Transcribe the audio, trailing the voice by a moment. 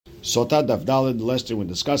Sotah Daf, the last thing we're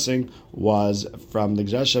discussing was from the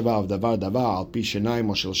Gzashava of Davar al pi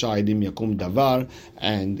shenayim o shelsha edim yakum davar,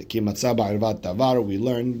 and ki matzah ba'irvat davar. We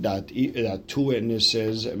learned that two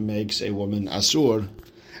witnesses makes a woman asur,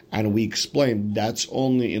 and we explained that's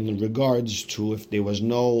only in regards to if there was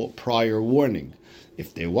no prior warning.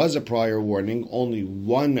 If there was a prior warning, only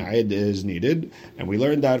one id is needed, and we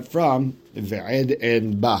learned that from ve'id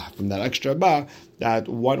and ba, from that extra ba, that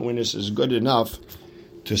one witness is good enough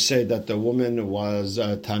to say that the woman was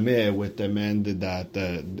tameh with the man that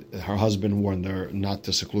her husband warned her not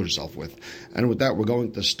to seclude herself with. And with that, we're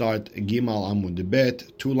going to start Gimal Amud Bet,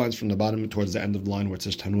 2 lines from the bottom towards the end of the line where it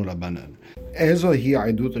says Tanur Abanan.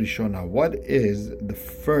 What is the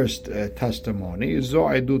first testimony? Zo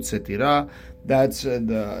Aidut Setira, that's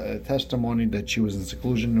the testimony that she was in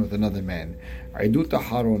seclusion with another man. Aidut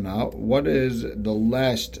Harona, what is the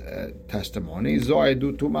last testimony? Zo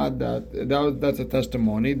Aidut Tumad, that's a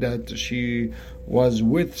testimony that she was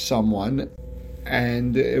with someone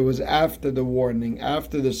and it was after the warning,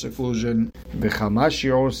 after the seclusion. V'chamash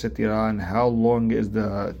Yor Setira, and how long is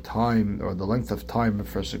the time or the length of time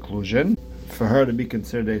for seclusion? For her to be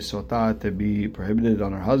considered a sotah, to be prohibited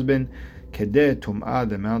on her husband. Kedeh tum'ah,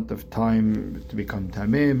 the amount of time to become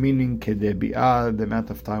tameh, meaning kedeh bi'ah, the amount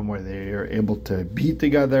of time where they are able to be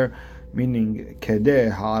together, meaning kedeh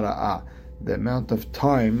hara'ah, the amount of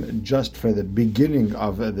time just for the beginning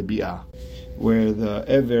of the bi'ah, where the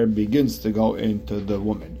ever begins to go into the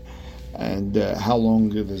woman. And how long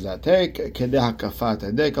does that take? Kedeh hakafat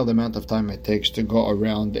hadekel, the amount of time it takes to go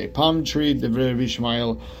around a palm tree. Devrei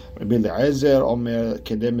Rishmael, Rabbi Eliezer Omer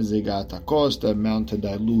kedeh mezigat hakos, the amount to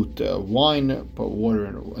dilute wine, put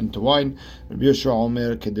water into wine. Rabbi Yoshua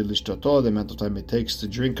Omer kedeh lishtoto, the amount of time it takes to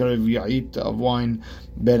drink a revi'it of wine.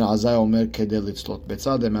 Ben Azai Omer kedeh litzlot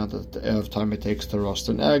betzah, the amount of time it takes to roast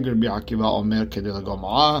an egg. Rabbi Akiva Omer kedeh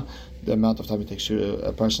legoma'ah, the amount of time it takes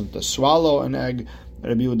a person to swallow an egg.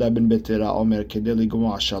 Rabbi Yehuda ben Betera Omer kedeh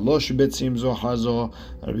ligomah shalosh betzim zo hazo.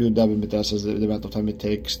 Rabbi Yehuda ben Betera says the amount of time it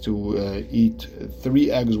takes to eat 3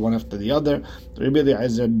 eggs one after the other. Rabbi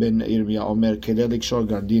Eliezer ben Yirmiyah Omer kedeh likshor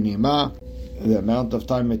gardini ma, the amount of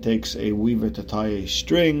time it takes a weaver to tie a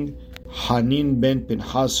string. Hanin ben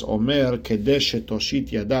Pinchas Omer kedeh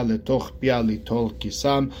shetoshit yada letoch pia litol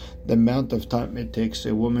kisam, the amount of time it takes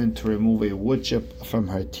a woman to remove a wood chip from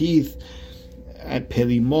her teeth. At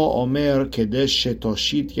Pelimo Omer Kedesh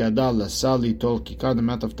Shetoshit Yada Lasali Tol Kikar, the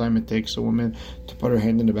amount of time it takes a woman to put her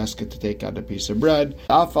hand in the basket to take out a piece of bread.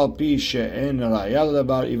 Afal Pi She'en Ra'yal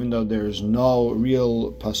Dabar, even though there is no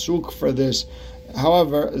real pasuk for this.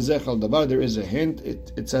 However, Zechal Dabar, there is a hint.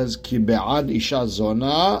 It says Ki Be'ad Isha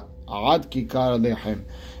Zona Ad Kikar Lechem.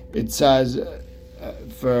 It says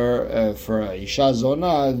for Isha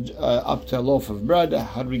Zona up to a loaf of bread.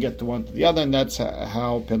 How do we get to one to the other? And that's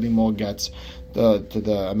how Pelimo gets to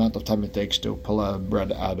the amount of time it takes to pull a bread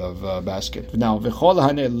out of a basket. Now, why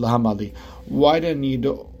do I need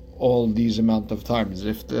all these amount of times?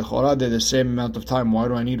 If the Chorah did the same amount of time, why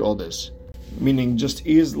do I need all this? Meaning, just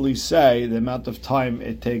easily say the amount of time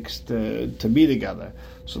it takes to be together.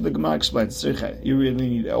 So the Gemara explains, you really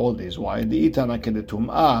need all these. Why? The Itana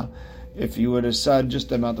Kedetum'ah, if you would have said just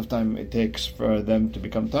the amount of time it takes for them to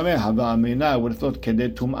become tameh, hava amina, I would have thought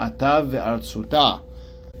Kedetum'ata ve'artsuta.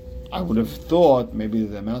 I would have thought maybe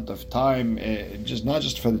the amount of time, just not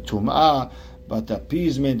just for the tum'ah, but the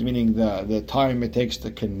appeasement, meaning the time it takes to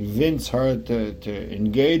convince her to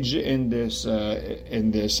engage in this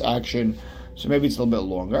action. So maybe it's a little bit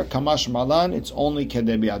longer. Kamash malan, it's only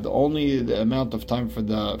kedebiyah, only the amount of time for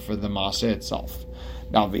the maaseh itself.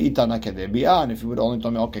 Now v'itana kedebiyah, and if you would only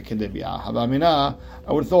tell me okay kedebiyah, havamina,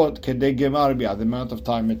 I would have thought kedegemar biyah, the amount of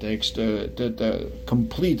time it takes to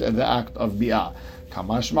complete the act of biyah.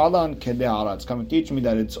 Kamash malan kedehara. It's coming to teach me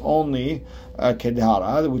that it's only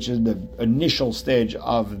kedehara, which is the initial stage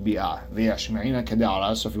of bi'ah. V'yashme'ina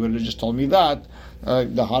kedehara. So if you would have just told me that,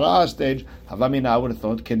 the hara stage, havamina, I would have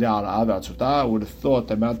thought kedehara v'atzuta. I would have thought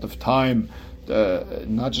the amount of time,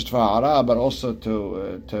 not just for hara, but also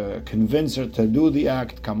to convince her to do the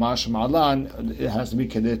act. Kamash malan, it has to be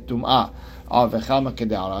kedeh tum'ah. V'chama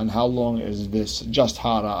kedehara. And how long is this just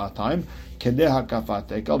hara time? Kedeh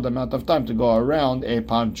hakafatekel, the amount of time to go around a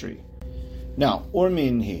palm tree. Now,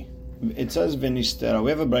 urminhi, it says venistera. We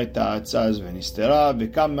have a braita. It says venistera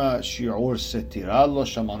v'kama shi'ur setira lo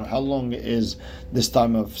shamanu. How long is this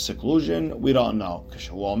time of seclusion? We don't know.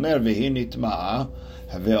 Omer v'hi nitma'a.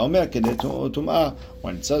 When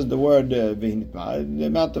it says the word the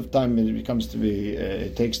amount of time it takes to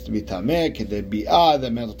be tameh, the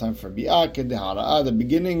amount of time for bi'ah, the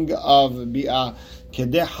beginning of bi'ah,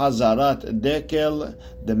 hazarat dekel,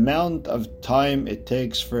 the amount of time it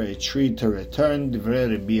takes for a tree to return.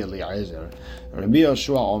 Divrei Rabbi Eliezer. Rabbi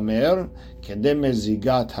Yoshua Omer,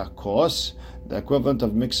 mezigat hakos, the equivalent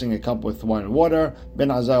of mixing a cup with wine and water. Ben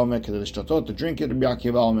Azai Omer kedei lishtotot, to drink it. Rabbi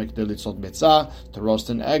Akiva Omer kedei litzot betzah, to roast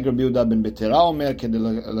an egg. Rabbi Yehuda ben Betera Omer kedei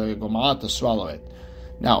legomah, to swallow it.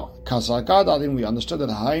 Now, kasakad, we understood that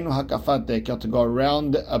hainu hakafat dekel, to go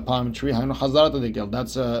around a palm tree. Hainu hazarat dekel,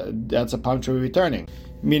 that's a palm tree returning,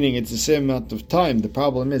 meaning it's the same amount of time. The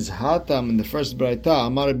problem is hatam in the first braita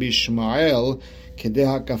amar Rabbi Shmuel kedei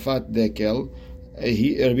hakafat dekel.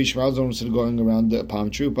 Rabbi Shmuel was going around the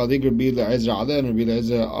palm tree. Palig Rabbi Eliezer aleh, and Rabbi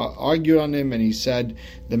Eliezer argued on him, and he said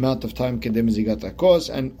the amount of time kedem zigat akos.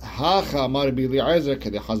 And hacha amar Rabbi Eliezer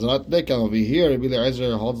kedem hazarat dekel. Over here, Rabbi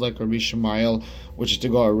Eliezer holds like Rabbi Shmuel, which is to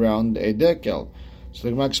go around a dekel. So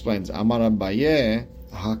the Gemara explains: Amar Abaye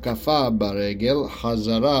hakafa baregel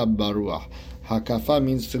hazara baruach. Hakafa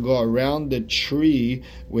means to go around the tree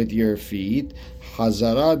with your feet.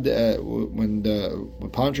 Hazarad, when the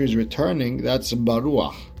palm tree is returning, that's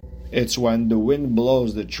baruach. It's when the wind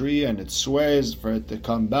blows the tree and it sways for it to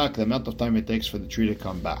come back, the amount of time it takes for the tree to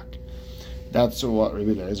come back. That's what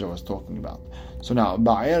Rabbi Eliezer was talking about. So now,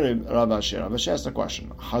 Ba'er Rav Ashi asked the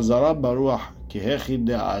question, Hazara baruach kihechi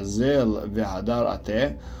de'azel v'hadar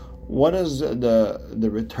ateh. What is the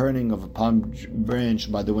returning of a palm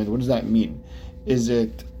branch by the wind? What does that mean? Is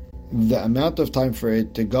it the amount of time for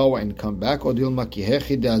it to go and come back, or the amount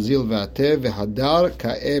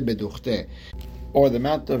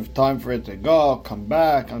of time for it to go, come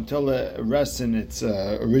back until it rests in its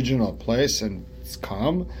original place and it's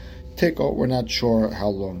calm? We're not sure how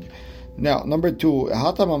long. Now, number two, in the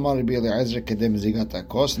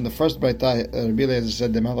first braita, Rabbi Eliezer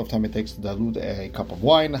said the amount of time it takes to dilute a cup of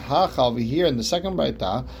wine. Over here in the second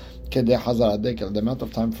braita, the amount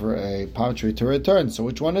of time for a palm tree to return. So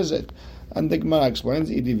which one is it? And the Gemara explains,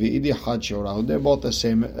 they're both the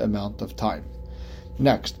same amount of time.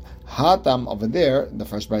 Next, Hatam over there, the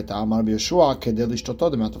first braita, Amar Yeshua, the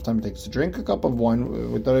amount of time it takes to drink a cup of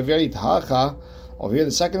wine with the Revi'it. Hacha, over here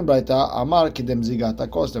the second braita, Amar Kedem Zigat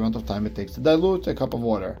Akos, the amount of time it takes to dilute a cup of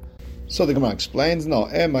water. So the Gemara explains, no,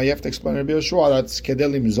 Emma, you have to explain Rabbi Yeshua, that's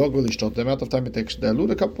Kedelim Zog V'lishtot, the amount of time it takes to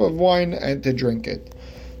dilute a cup of wine and to drink it.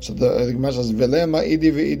 So the Gemara says, Velema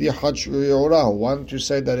idi ve'idi hach yorahu. Why don't you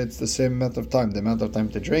say that it's the same amount of time? The amount of time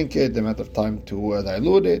to drink it, the amount of time to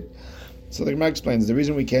dilute it. So the Gemara explains, the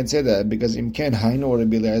reason we can't say that because imken hainu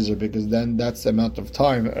Rabbi Eliezer, because then that's the amount of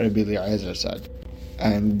time Rabbi Eliezer said.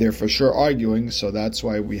 And they're for sure arguing, so that's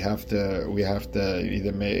why we have to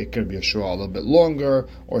either make Rabbi Yeshua a little bit longer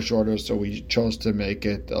or shorter. So we chose to make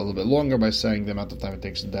it a little bit longer by saying the amount of time it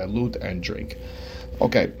takes to dilute and drink.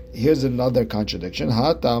 Okay, here's another contradiction.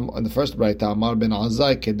 Hatam, on the first braita, Amar ben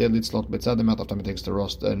Azai kedei litzlot betzah, the amount of time it takes to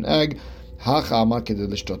roast an egg. Hacha Amar kedei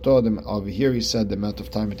lishtoto, over here he said the amount of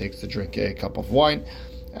time it takes to drink a cup of wine.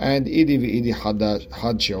 And idi v'idi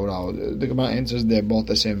had she'orah. The Gemara answers they're both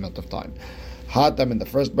the same amount of time. Hatam in the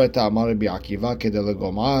first braita, Amar Rabbi Akiva kedei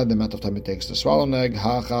legomah, the amount of time it takes to swallow an egg.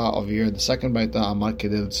 Hacha, over here the second braita, Amar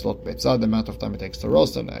kedei litzlot betzah, the amount of time it takes to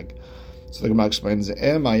roast an egg. So the Gemara explains,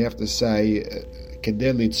 Emma, you have to say you have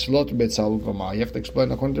to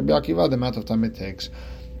explain according to Rabbi Akiva the amount of time it takes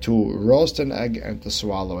to roast an egg and to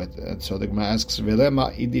swallow it. And so the Gemara asks,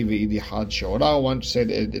 Vilema idi ve'idi had she'orah. I want to say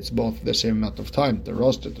that it's both the same amount of time to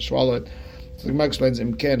roast it, to swallow it. So the Gemara explains,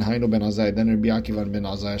 Imken hainu ben Azai. Then Rabbi Akiva and ben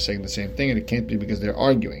Azai are saying the same thing, and it can't be because they're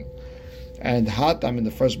arguing. And Hatam in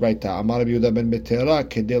the first braita, Amar Rabbi Yehuda ben Betera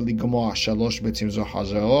kedei ligmoah shalosh betzim zo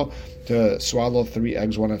hazeo, to swallow 3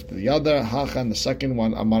 eggs one after the other. Hacha, and the second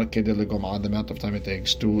one, Amar kedei ligomah, the amount of time it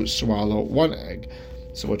takes to swallow 1 egg.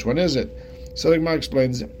 So which one is it? So the Gemara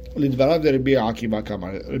explains, Lidvarav de Rabbi Akiva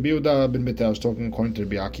kamar. Rabbi Yehuda ben Betera was talking according to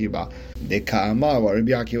Rabbi Akiva. The ka'amar, what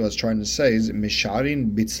Rabbi Akiva was trying to say is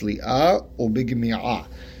misharin bitzli'ah or bigmi'ah.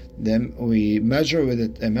 Then we measure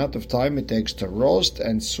with the amount of time it takes to roast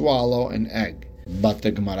and swallow an egg. But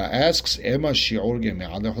the Gemara asks, maybe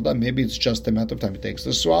it's just the amount of time it takes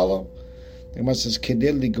to swallow. The Gemara says,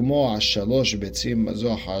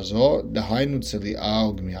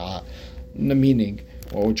 meaning,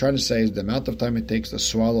 what we're trying to say is the amount of time it takes to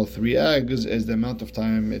swallow 3 eggs is the amount of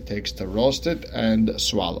time it takes to roast it and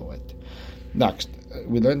swallow it. Next,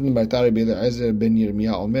 we learned in Baitar Rabbi Eliezer ben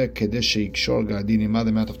Yirmiyah Omer Kedesh Yikshor Gadini, the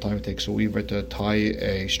amount of time it takes a weaver to tie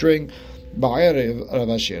a string. Ba'erev Rav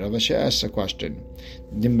Ashi asks a question.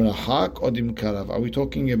 Dimrahak or dimkarav? Are we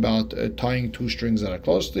talking about tying two strings that are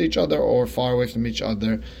close to each other or far away from each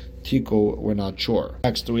other? Tiko, we're not sure.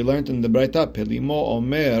 Next, we learned in the Braita, Pelimo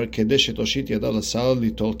Omer Kedesh Toshit Yada L'Sal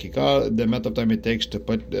Litol Kikar, the amount of time it takes to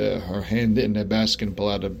put her hand in a basket and pull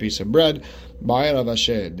out a piece of bread. Ba'er Rav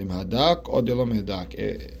Ashi, dimhadak or dilom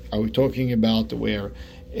hadak? Are we talking about where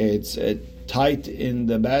it's tight in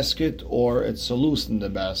the basket or it's loose in the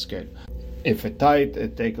basket? If it's tight,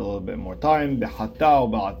 it takes a little bit more time. Behatta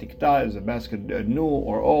or ba'atikta, is the basket new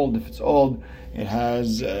or old? If it's old, it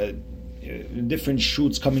has different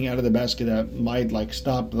shoots coming out of the basket that might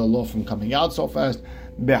stop the loaf from coming out so fast.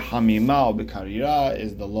 Behamima or bekarira,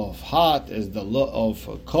 is the loaf hot? Is the loaf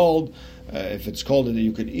cold? If it's cold,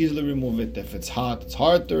 you could easily remove it. If it's hot, it's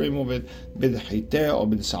hard to remove it. Bidhite or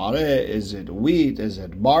bidsare, is it wheat? Is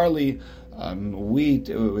it barley? Wheat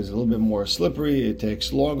is a little bit more slippery. It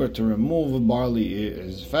takes longer to remove. Barley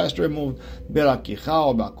is faster removed. Berakicha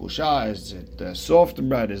or bakusha, is it soft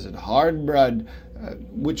bread? Is it hard bread?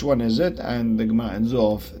 Which one is it? And the Gemara ends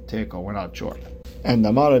off teko, we're not sure. And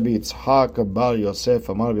Amar Rabbi Yitzchak bar Yosef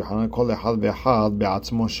Amar Rabbi Hanan kol echad ve'echad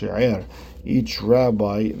be'atzmo she'er. Each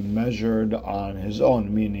rabbi measured on his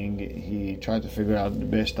own, meaning he tried to figure out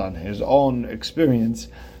based on his own experience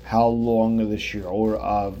how long the shiur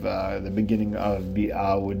of the beginning of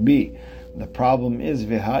bi'ah would be. The problem is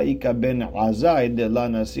v'ha'ika ben Azai de la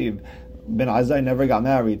nasib. Ben Azai never got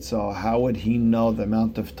married, so how would he know the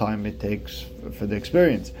amount of time it takes for the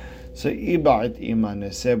experience? So either he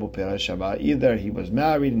was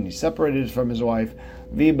married and he separated from his wife,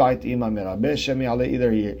 either he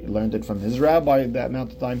learned it from his rabbi that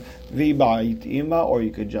amount of time, or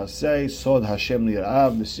you could just say Sod Hashem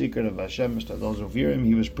Lirav, the secret of Hashem is to those who fear him.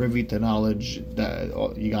 He was privy to knowledge that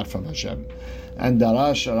he got from Hashem. And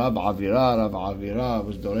Darash Rav Avira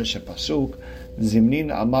was Doresh Pasuk.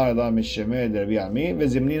 Zimnin Amar La Mishemer de Rabbi Ami,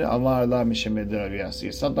 Zimnin Amar La Mishemer de Rabbi Asi.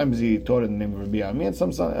 Sometimes he taught in the name of Rabbi Ami, and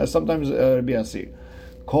sometimes Rabbi Asi.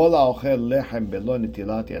 Kol ha'ochel lechem belo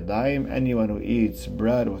netilat yadayim. Anyone who eats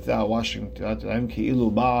bread without washing netilat yadayim, ki'ilu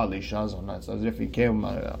ba'al isha zonah. It's as if he came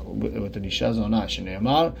with an isha zonah.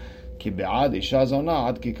 Shneimar ki be'ad isha zonah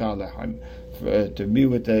ad kikar lechem. To be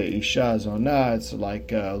with the isha zonah, it's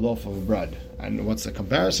like a loaf of bread. And what's the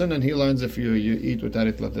comparison? And he learns if you eat without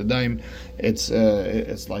netilat yadayim, it's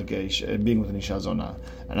like being with an isha zonah.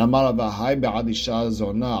 And Amar Bahai be'ad isha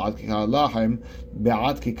zonah ad kikar lechem,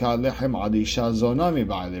 be'ad kikar lechem ad isha zonah mi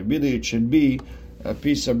ba'adir. Really, it should be a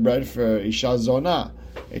piece of bread for isha zonah.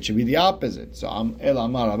 It should be the opposite. So El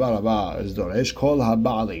Amar Rabba is doresh kol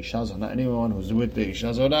haba'al isha zonah. Anyone who's with the isha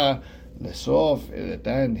zonah, the sof at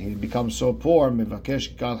the end he becomes so poor.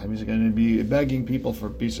 Mivakesh kikar lechem, he's going to be begging people for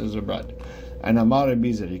pieces of bread. And Amar Rabbi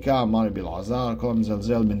Zerika, Amar Rabbi Lazar, kol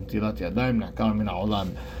mizalzel ben netilat yadayim nakar min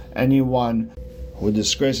ha'olam. Anyone who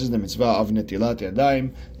disgraces the mitzvah of netilat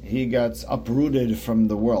yadayim, he gets uprooted from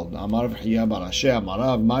the world. Amar v'chiyah barashe,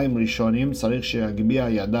 amarav ma'im rishonim tzarich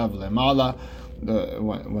she'yagbia yadav lemala.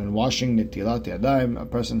 When washing netilat yadayim, a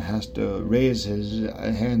person has to raise his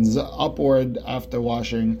hands upward after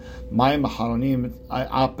washing. Ma'im haronim,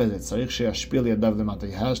 opposite. Tzarich she'yashpil yadav lemata.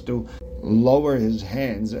 He has to lower his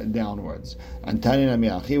hands downwards. And Tanina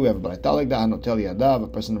Mi'achi, we have a Braita like that, Hanotel Yadav, a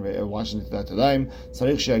person washing netilat yadayim,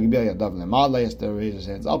 Tzarich she'yagbia yadav lemala, he has to raise his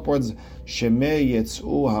hands upwards. Shemei yetzu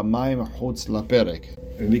hamayim chutz laperek,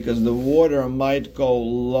 because the water might go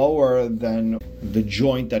lower than the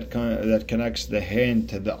joint that connects the hand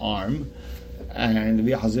to the arm, and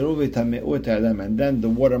then the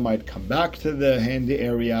water might come back to the hand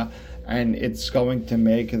area, and it's going to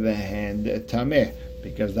make the hand tameh,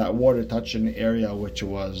 because that water touched an area which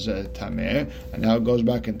was tameh, and now it goes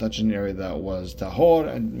back and touches an area that was tahor,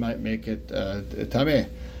 and might make it tameh.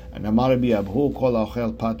 And Amar Rabbi Abhu, kol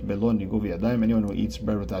ha'ochel pat belo niguv yadayim. Anyone who eats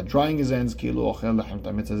bread without drying his hands, kilu ochel lechem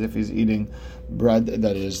tameh. It's as if he's eating bread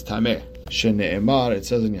that is tameh. Shene'emar, it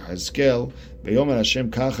says in Yehezkel, v'yomer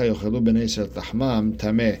Hashem kacha yochelu bnei Yisrael tachmam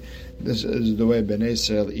tameh. This is the way Bnei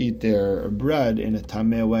Yisrael eat their bread in a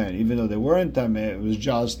tameh way. And even though they weren't tameh, it was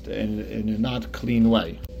just in a not clean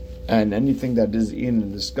way. And anything that is eaten in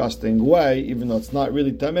a disgusting way, even though it's not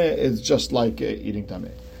really tameh, it's just like eating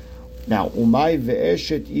tameh. Now, umay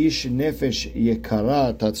ve'eshet ish nefesh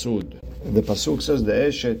yekara tatzud. The pasuk says the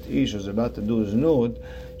eshet ish is about to do znud.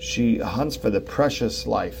 She hunts for the precious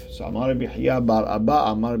life. So Amar Rabbi Chiyah bar Abba,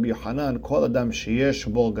 Amar Rabbi Yochanan, kol adam sheyesh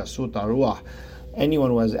bo gasut haruach. Anyone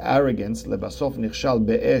who has arrogance, lebasof nichshal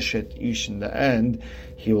be'eshet ish. In the end,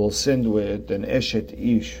 he will sin with an eshet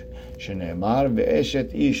ish. Shene'emar ve'eshet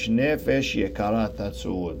ish nefesh yekara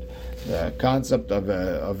tatzud. The concept of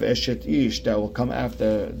eshet ish that will come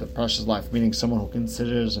after the precious life, meaning someone who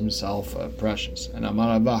considers himself precious. And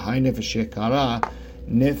Amar Abba, hai nefesh yekara,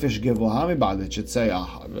 nefesh gevoha mibad. It should say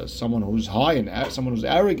someone who's high and someone who's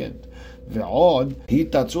arrogant. Ve'od hi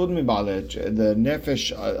tatzud mibad. The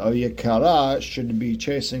nefesh yekara should be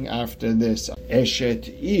chasing after this eshet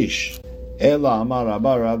ish. Ela Amar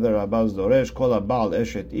Rabba, rather Rabba's Doresh, Kol Abal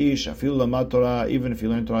Eshet Ish, Afil Lamad Torah, even if you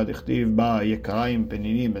learn Torah Dichtiv, Ba Yekarayim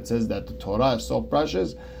Peninim, it says that the Torah is so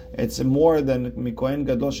precious, it's more than Kohen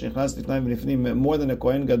Gadol Shenichnas Tifnayim V'Nifnim, more than a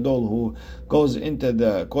Kohen Gadol who goes into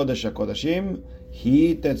the Kodesh HaKodashim,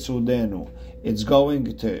 Hi Tetzudenu. It's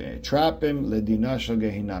going to trap him, Ledina Shel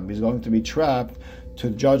Gehinam. He's going to be trapped to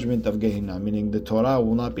the judgment of Gehinam, meaning the Torah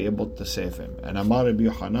will not be able to save him. And Amar Rabbi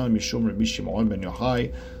Yochanan, Mishum Rabbi Shimon ben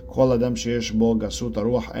Yochai, Kol Adam Sheyesh Bo Gasut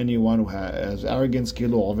Aruch, anyone who has arrogance,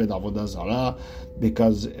 Kilu Oved Avodah Zarah,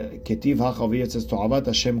 because Ketiv HaChavi, it says, To'avat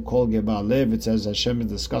Hashem Kol Geba Lev, it says Hashem is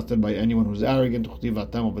disgusted by anyone who's arrogant.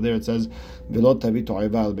 Over there it says, V'lo Tavi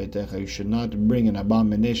To'eva Al Beitecha, you should not bring an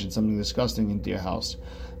abomination, something disgusting into your house.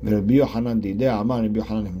 Rabbi Yochanan Dideh Amar, Rabbi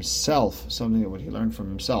Yochanan himself, something that what he learned from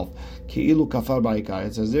himself, Ki'ilu Kafar Ba'ikar,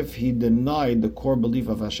 it's as if he denied the core belief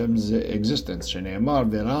of Hashem's existence. Shene'emar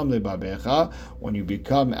Ve'ram Le'babecha, when you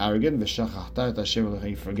become arrogant, V'shachachta et Hashem,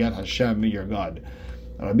 you forget Hashem, your God.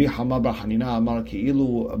 Rabbi Hama bar Hanina Amar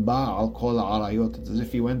Ki'ilu Ba'al Kol Arayot, it's as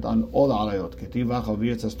if he went on all Arayot. Ketiv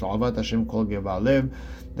HaChavir, it says To'avat Hashem Kol Geva Lev,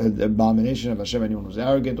 the abomination of Hashem, anyone who's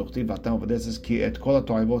arrogant. Uchtiv Vatam, but this is Ki et Kol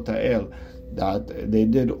HaTo'avot Ha'el, that they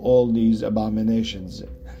did all these abominations.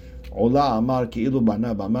 Ola Amar Ki'ilu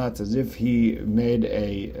Bana Bama, it's as if he made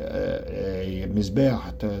a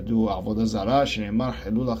mizbeach to do avodah zarah. Shene'emar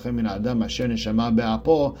Chilu lachem min adam asher neshama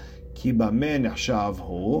be'apo ki bameh nechshav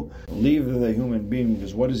hu. Leave the human being,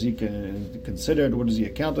 because what is he considered? What is he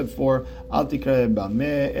accounted for? Al tikra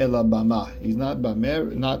bameh ela bama. He's not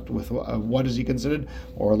bameh, not with what is he considered,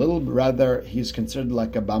 or a little, rather he's considered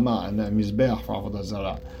like a bama and a mizbeach for avodah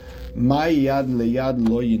zarah. My yad leyad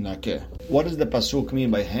lo yinakeh. What does the pasuk mean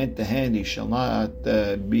by hand to hand? He shall not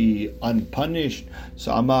be unpunished.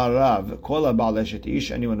 So Amar Rav, Kol Abal Eshet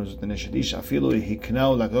Ish, anyone who's with an Eshet Ish, Afilu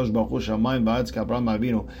Hiknau Lakadosh Baruch Hu Shamayim Va'aretz K'Avraham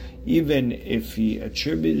Avinu. Even if he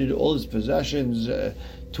attributed all his possessions to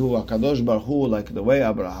HaKadosh Baruch Hu, like the way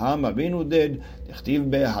Abraham Avinu did, Tichtiv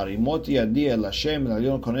Harimot Yadi El Hashem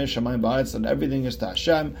L'Alyon Koneh Shamayim Va'aretz, and everything is to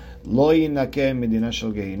Hashem. Lo Yinakeh Medina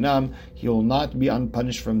Shel Gehinam. He will not be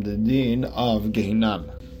unpunished from the din of Gehinam.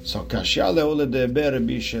 So Kashya Le'ole De'ber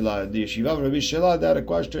Rabbi Shela, the Yeshiva of Rabbi Shela, they had a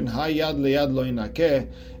question, Ha Yad Le'Yad Lo Yinakeh.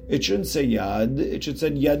 It shouldn't say Yad, it should say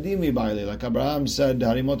Yadi Mi Ba'ili, like Abraham said,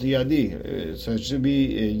 Harimot Yadi. So it should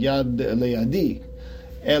be Yad Le'Yadi.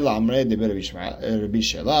 El Amre De'ber Rabbi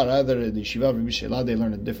Shela, rather the Yeshiva of Rabbi Shela, they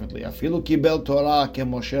learn it differently. Afilu Kibel Torah ke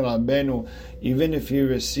Moshe Rabbeinu, even if he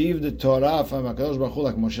received the Torah from HaKadosh Baruch Hu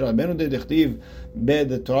like Moshe Rabbeinu did,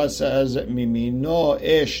 the Torah says, Mimino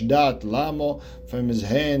esh dat lamo, from his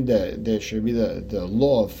hand there should be the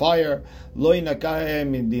law of fire. Lo yinakeh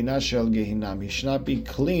midina shel gehinam. He should not be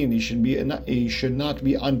clean. He should not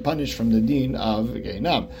be unpunished from the din of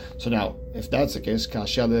gehinam. So now, if that's the case,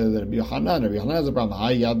 Kashya Rabbi Yochanan has a problem.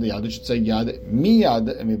 Hi yad yad. It should say yad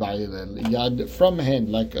miyad mibayil, yad from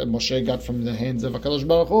hand, like Moshe got from the hands of HaKadosh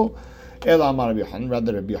Baruch Hu. El Amar Rabbi Yochanan,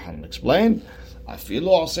 rather Rabbi Yochanan explained, even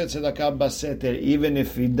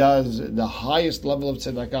if he does the highest level of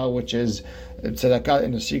tzedakah, which is tzedakah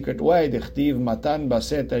in a secret way, that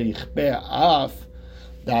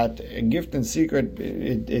a gift in secret,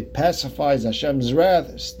 it pacifies Hashem's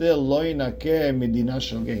wrath, still lo yinakeh midina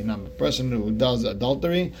shel gehinam. A person who does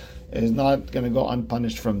adultery is not going to go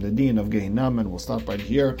unpunished from the din of Gehinam. And we'll stop right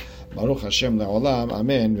here. Baruch Hashem le'olam.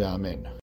 Amen ve'amen.